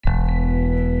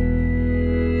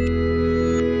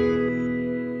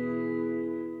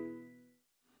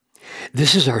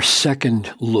This is our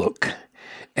second look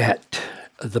at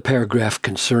the paragraph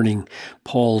concerning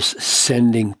Paul's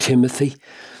sending Timothy.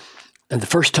 And the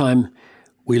first time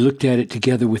we looked at it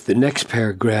together with the next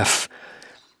paragraph,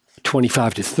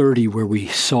 25 to 30, where we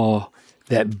saw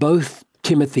that both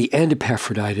Timothy and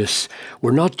Epaphroditus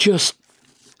were not just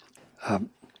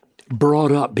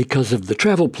brought up because of the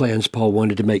travel plans Paul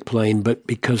wanted to make plain, but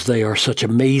because they are such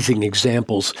amazing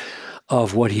examples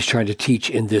of what he's trying to teach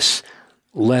in this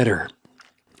letter.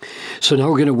 So now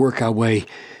we're going to work our way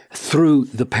through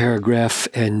the paragraph,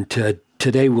 and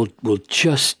today we'll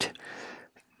just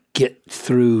get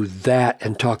through that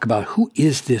and talk about who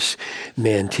is this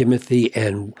man Timothy,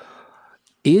 and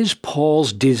is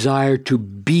Paul's desire to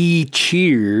be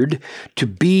cheered, to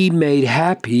be made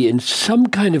happy, in some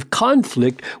kind of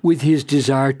conflict with his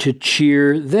desire to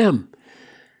cheer them?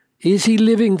 Is he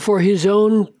living for his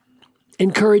own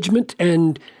encouragement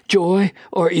and joy,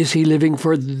 or is he living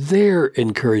for their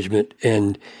encouragement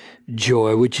and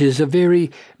joy, which is a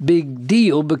very big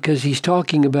deal because he's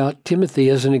talking about Timothy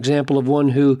as an example of one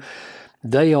who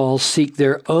they all seek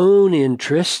their own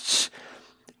interests,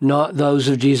 not those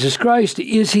of Jesus Christ.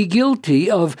 Is he guilty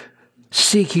of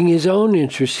seeking his own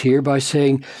interests here by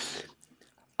saying,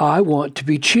 I want to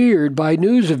be cheered by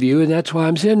news of you, and that's why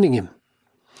I'm sending him?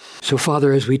 So,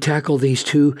 Father, as we tackle these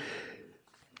two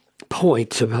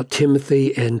points about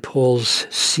Timothy and Paul's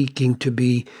seeking to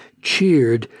be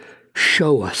cheered,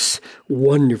 show us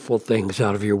wonderful things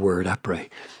out of your word, I pray.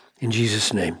 In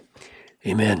Jesus' name,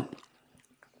 amen.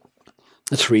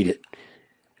 Let's read it.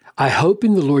 I hope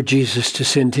in the Lord Jesus to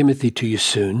send Timothy to you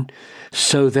soon,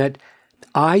 so that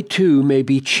I too may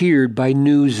be cheered by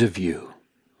news of you.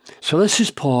 So let's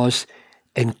just pause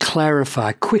and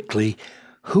clarify quickly,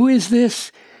 who is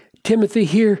this Timothy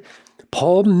here?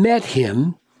 Paul met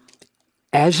him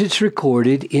as it's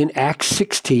recorded in Acts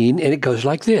 16, and it goes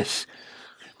like this.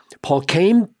 Paul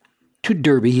came to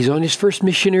Derbe, he's on his first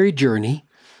missionary journey,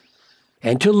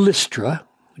 and to Lystra,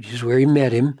 which is where he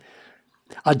met him.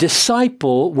 A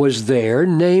disciple was there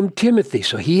named Timothy,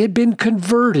 so he had been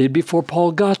converted before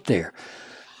Paul got there.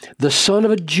 The son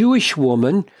of a Jewish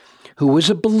woman who was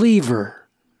a believer,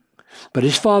 but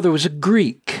his father was a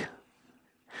Greek.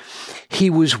 He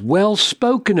was well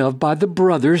spoken of by the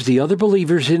brothers. The other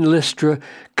believers in Lystra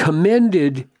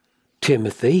commended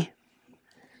Timothy.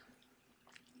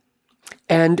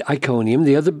 And Iconium,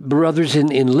 the other brothers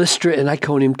in Lystra and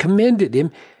Iconium commended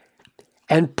him.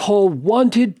 And Paul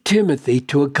wanted Timothy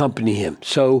to accompany him.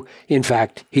 So, in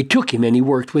fact, he took him and he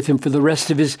worked with him for the rest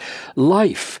of his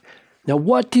life. Now,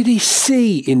 what did he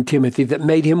see in Timothy that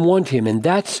made him want him? And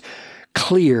that's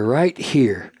clear right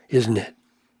here, isn't it?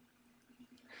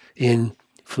 In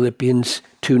Philippians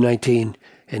 2:19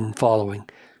 and following.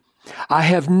 I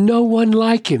have no one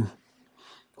like him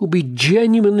who'll be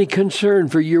genuinely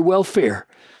concerned for your welfare.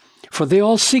 For they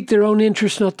all seek their own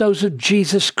interests, not those of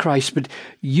Jesus Christ. But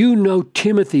you know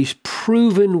Timothy's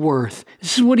proven worth.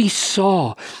 This is what he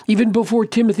saw. Even before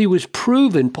Timothy was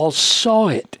proven, Paul saw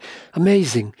it.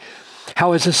 Amazing.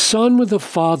 How as a son with a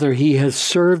father, he has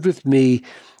served with me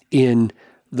in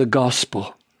the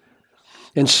gospel.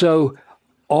 And so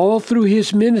all through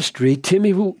his ministry,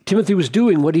 Timothy was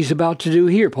doing what he's about to do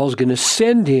here. Paul's going to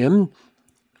send him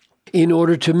in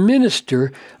order to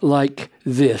minister like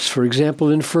this. For example,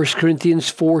 in 1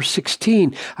 Corinthians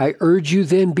 4:16, I urge you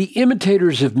then be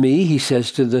imitators of me, he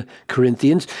says to the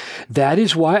Corinthians. That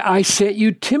is why I sent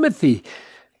you Timothy,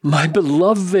 my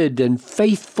beloved and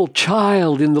faithful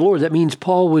child in the Lord. That means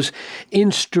Paul was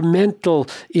instrumental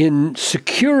in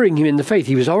securing him in the faith.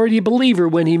 He was already a believer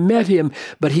when he met him,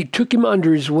 but he took him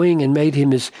under his wing and made him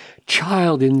his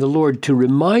child in the Lord to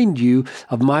remind you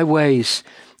of my ways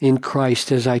in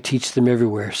Christ as I teach them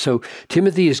everywhere. So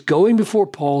Timothy is going before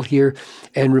Paul here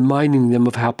and reminding them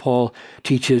of how Paul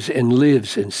teaches and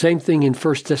lives. And same thing in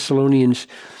 1 Thessalonians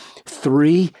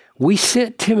 3. We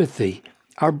sent Timothy,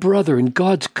 our brother and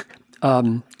God's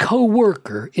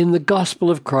co-worker in the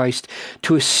gospel of Christ,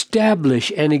 to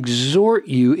establish and exhort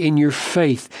you in your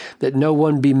faith, that no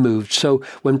one be moved. So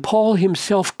when Paul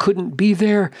himself couldn't be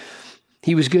there,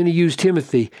 he was going to use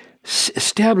Timothy,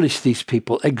 establish these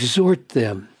people, exhort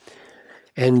them.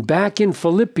 And back in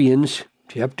Philippians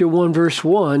chapter 1, verse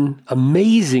 1,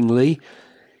 amazingly,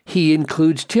 he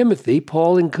includes Timothy,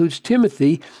 Paul includes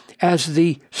Timothy as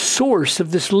the source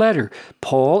of this letter.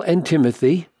 Paul and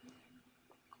Timothy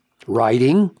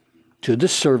writing to the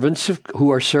servants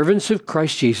who are servants of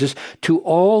Christ Jesus, to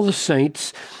all the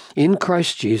saints in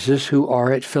Christ Jesus who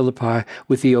are at Philippi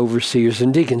with the overseers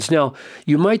and deacons. Now,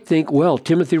 you might think, well,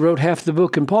 Timothy wrote half the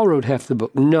book and Paul wrote half the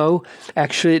book. No,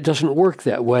 actually, it doesn't work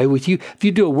that way. If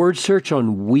you do a word search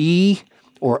on we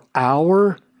or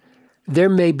our. There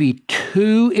may be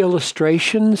 2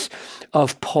 illustrations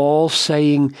of Paul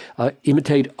saying,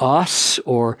 imitate us,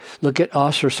 or look at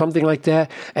us, or something like that,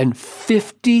 and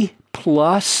 50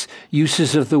 plus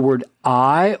uses of the word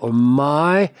I or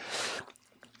my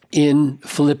in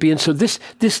Philippians. So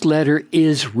this letter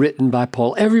is written by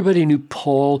Paul. Everybody knew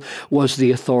Paul was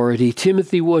the authority.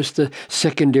 Timothy was the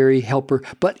secondary helper.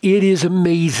 But it is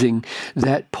amazing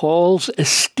that Paul's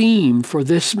esteem for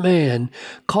this man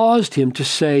caused him to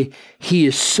say, he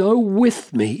is so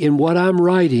with me in what I'm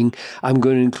writing, I'm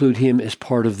going to include him as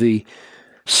part of the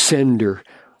sender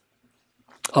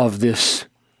of this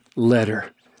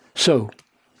letter. So,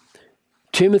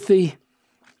 Timothy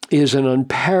is an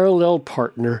unparalleled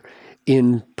partner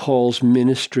in Paul's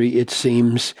ministry, it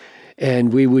seems,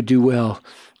 and we would do well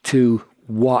to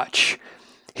watch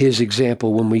his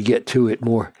example when we get to it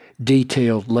more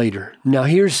detailed later. Now,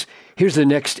 here's the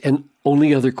next and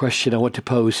only other question I want to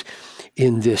pose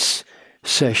in this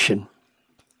session.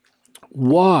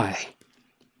 Why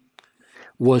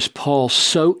was Paul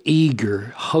so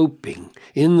eager, hoping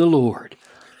in the Lord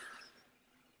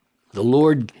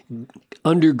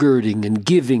undergirding and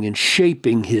giving and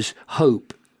shaping his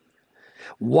hope?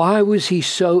 Why was he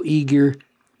so eager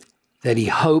that he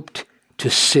hoped to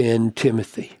send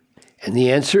Timothy? And the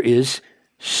answer is,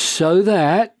 so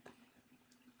that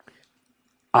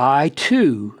I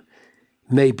too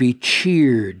may be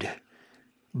cheered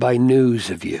by news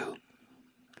of you.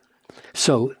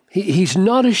 So he's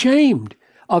not ashamed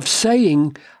of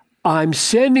saying, I'm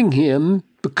sending him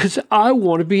because I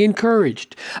want to be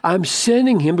encouraged. I'm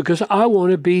sending him because I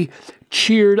want to be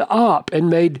cheered up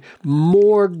and made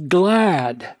more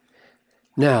glad.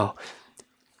 Now,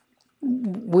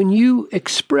 when you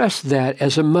express that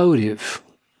as a motive,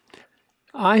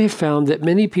 I have found that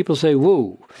many people say,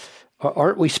 whoa,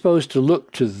 aren't we supposed to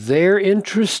look to their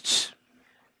interests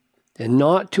and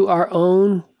not to our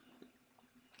own?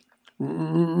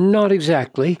 Not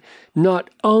exactly. Not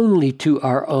only to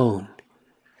our own.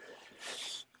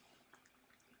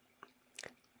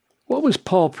 What was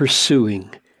Paul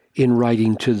pursuing in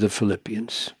writing to the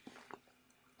Philippians?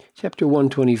 Chapter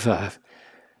 125.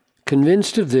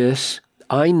 Convinced of this,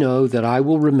 I know that I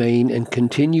will remain and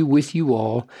continue with you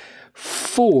all,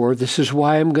 for this is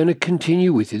why I'm going to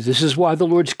continue with you. This is why the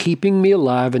Lord's keeping me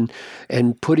alive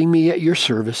and putting me at your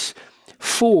service,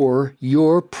 for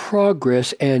your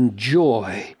progress and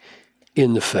joy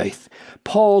in the faith.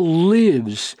 Paul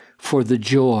lives for the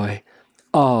joy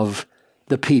of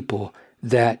the people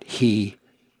that he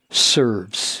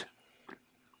serves.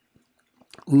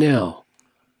 Now,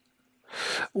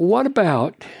 what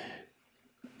about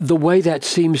the way that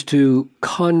seems to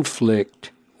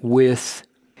conflict with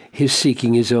his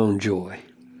seeking his own joy?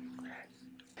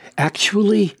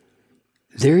 Actually,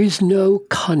 there is no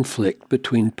conflict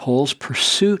between Paul's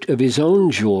pursuit of his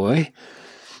own joy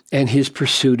and his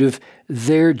pursuit of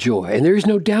their joy. And there is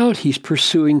no doubt he's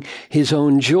pursuing his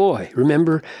own joy.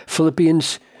 Remember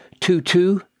Philippians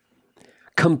 2:2?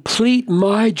 Complete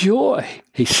my joy,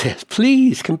 he says.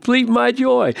 Please complete my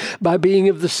joy by being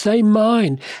of the same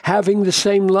mind, having the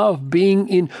same love, being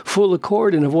in full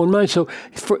accord and of one mind.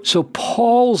 So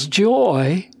Paul's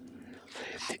joy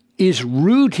is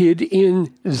rooted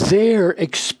in their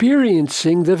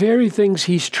experiencing the very things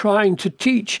he's trying to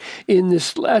teach in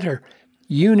this letter.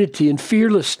 Unity and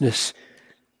fearlessness.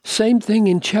 Same thing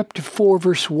in chapter 4,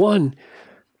 verse 1.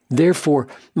 Therefore,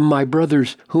 my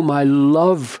brothers, whom I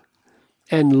love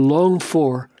and long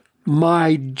for,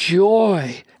 my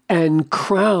joy and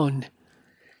crown.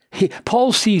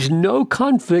 Paul sees no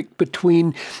conflict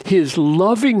between his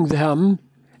loving them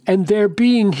and their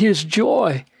being his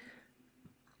joy.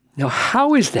 Now,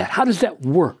 how is that? How does that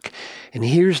work? And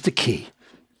here's the key.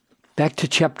 Back to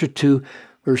chapter 2,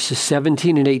 verses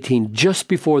 17 and 18, just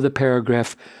before the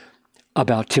paragraph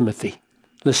about Timothy.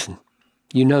 Listen,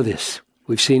 you know this.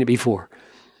 We've seen it before.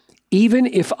 Even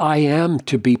if I am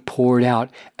to be poured out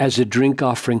as a drink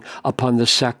offering upon the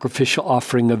sacrificial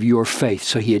offering of your faith.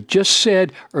 So he had just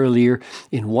said earlier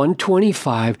in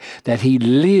 125 that he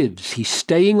lives, he's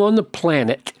staying on the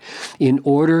planet in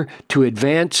order to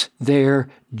advance their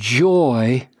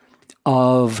joy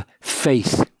of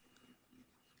faith.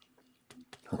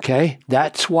 Okay?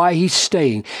 That's why he's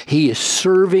staying. He is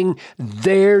serving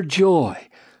their joy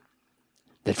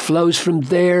that flows from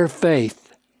their faith.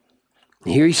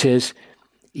 And here he says,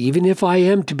 even if I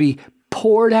am to be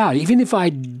poured out, even if I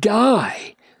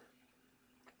die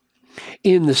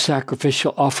in the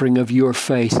sacrificial offering of your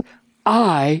faith,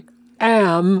 I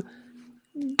am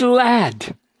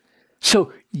glad.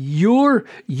 So your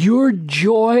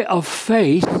joy of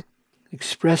faith,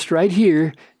 expressed right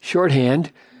here,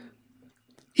 shorthand,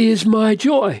 is my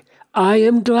joy. I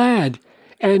am glad,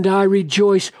 and I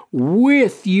rejoice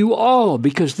with you all,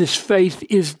 because this faith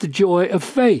is the joy of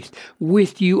faith,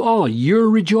 with you all. You're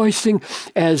rejoicing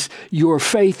as your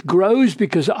faith grows,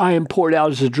 because I am poured out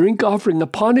as a drink offering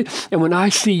upon it. And when I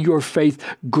see your faith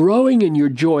growing and your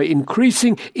joy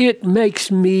increasing, it makes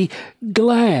me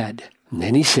glad. And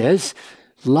then he says,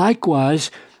 likewise,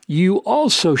 you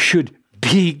also should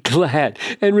be glad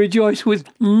and rejoice with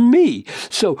me.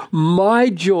 So my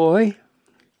joy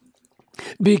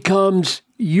becomes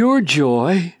your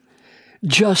joy,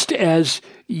 just as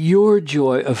your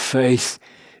joy of faith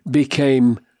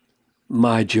became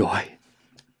my joy.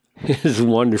 It is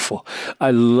wonderful.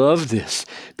 I love this,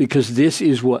 because this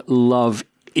is what love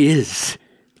is.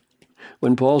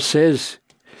 When Paul says,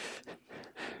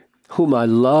 whom I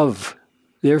love,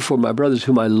 therefore, my brothers,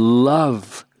 whom I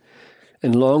love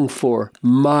and long for,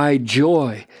 my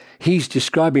joy, he's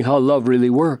describing how love really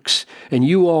works. And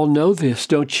you all know this,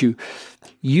 don't you?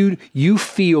 You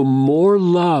feel more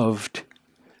loved.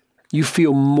 You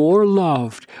feel more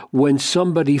loved when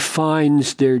somebody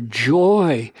finds their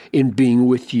joy in being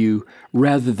with you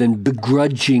rather than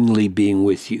begrudgingly being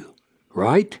with you,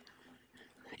 right?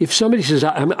 If somebody says,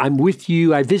 I'm with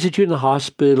you, I visit you in the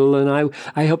hospital, and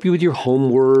I help you with your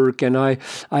homework, and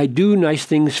I do nice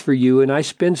things for you, and I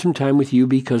spend some time with you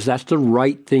because that's the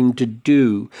right thing to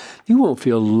do, you won't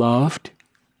feel loved.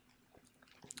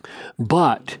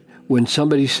 But when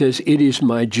somebody says, it is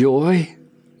my joy,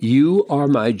 you are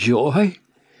my joy,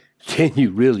 then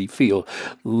you really feel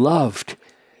loved.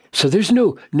 So there's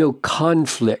no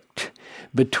conflict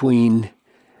between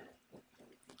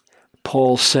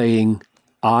Paul saying,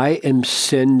 I am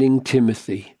sending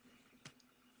Timothy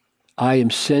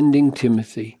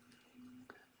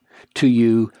to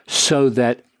you so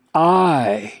that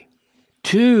I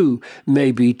too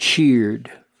may be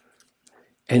cheered.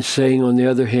 And saying, on the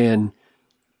other hand,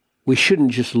 we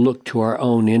shouldn't just look to our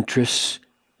own interests,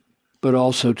 but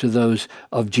also to those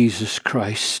of Jesus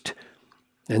Christ.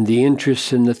 And the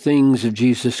interests and the things of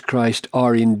Jesus Christ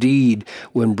are indeed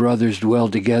when brothers dwell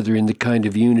together in the kind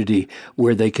of unity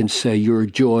where they can say, your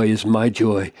joy is my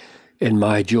joy, and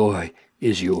my joy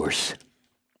is yours.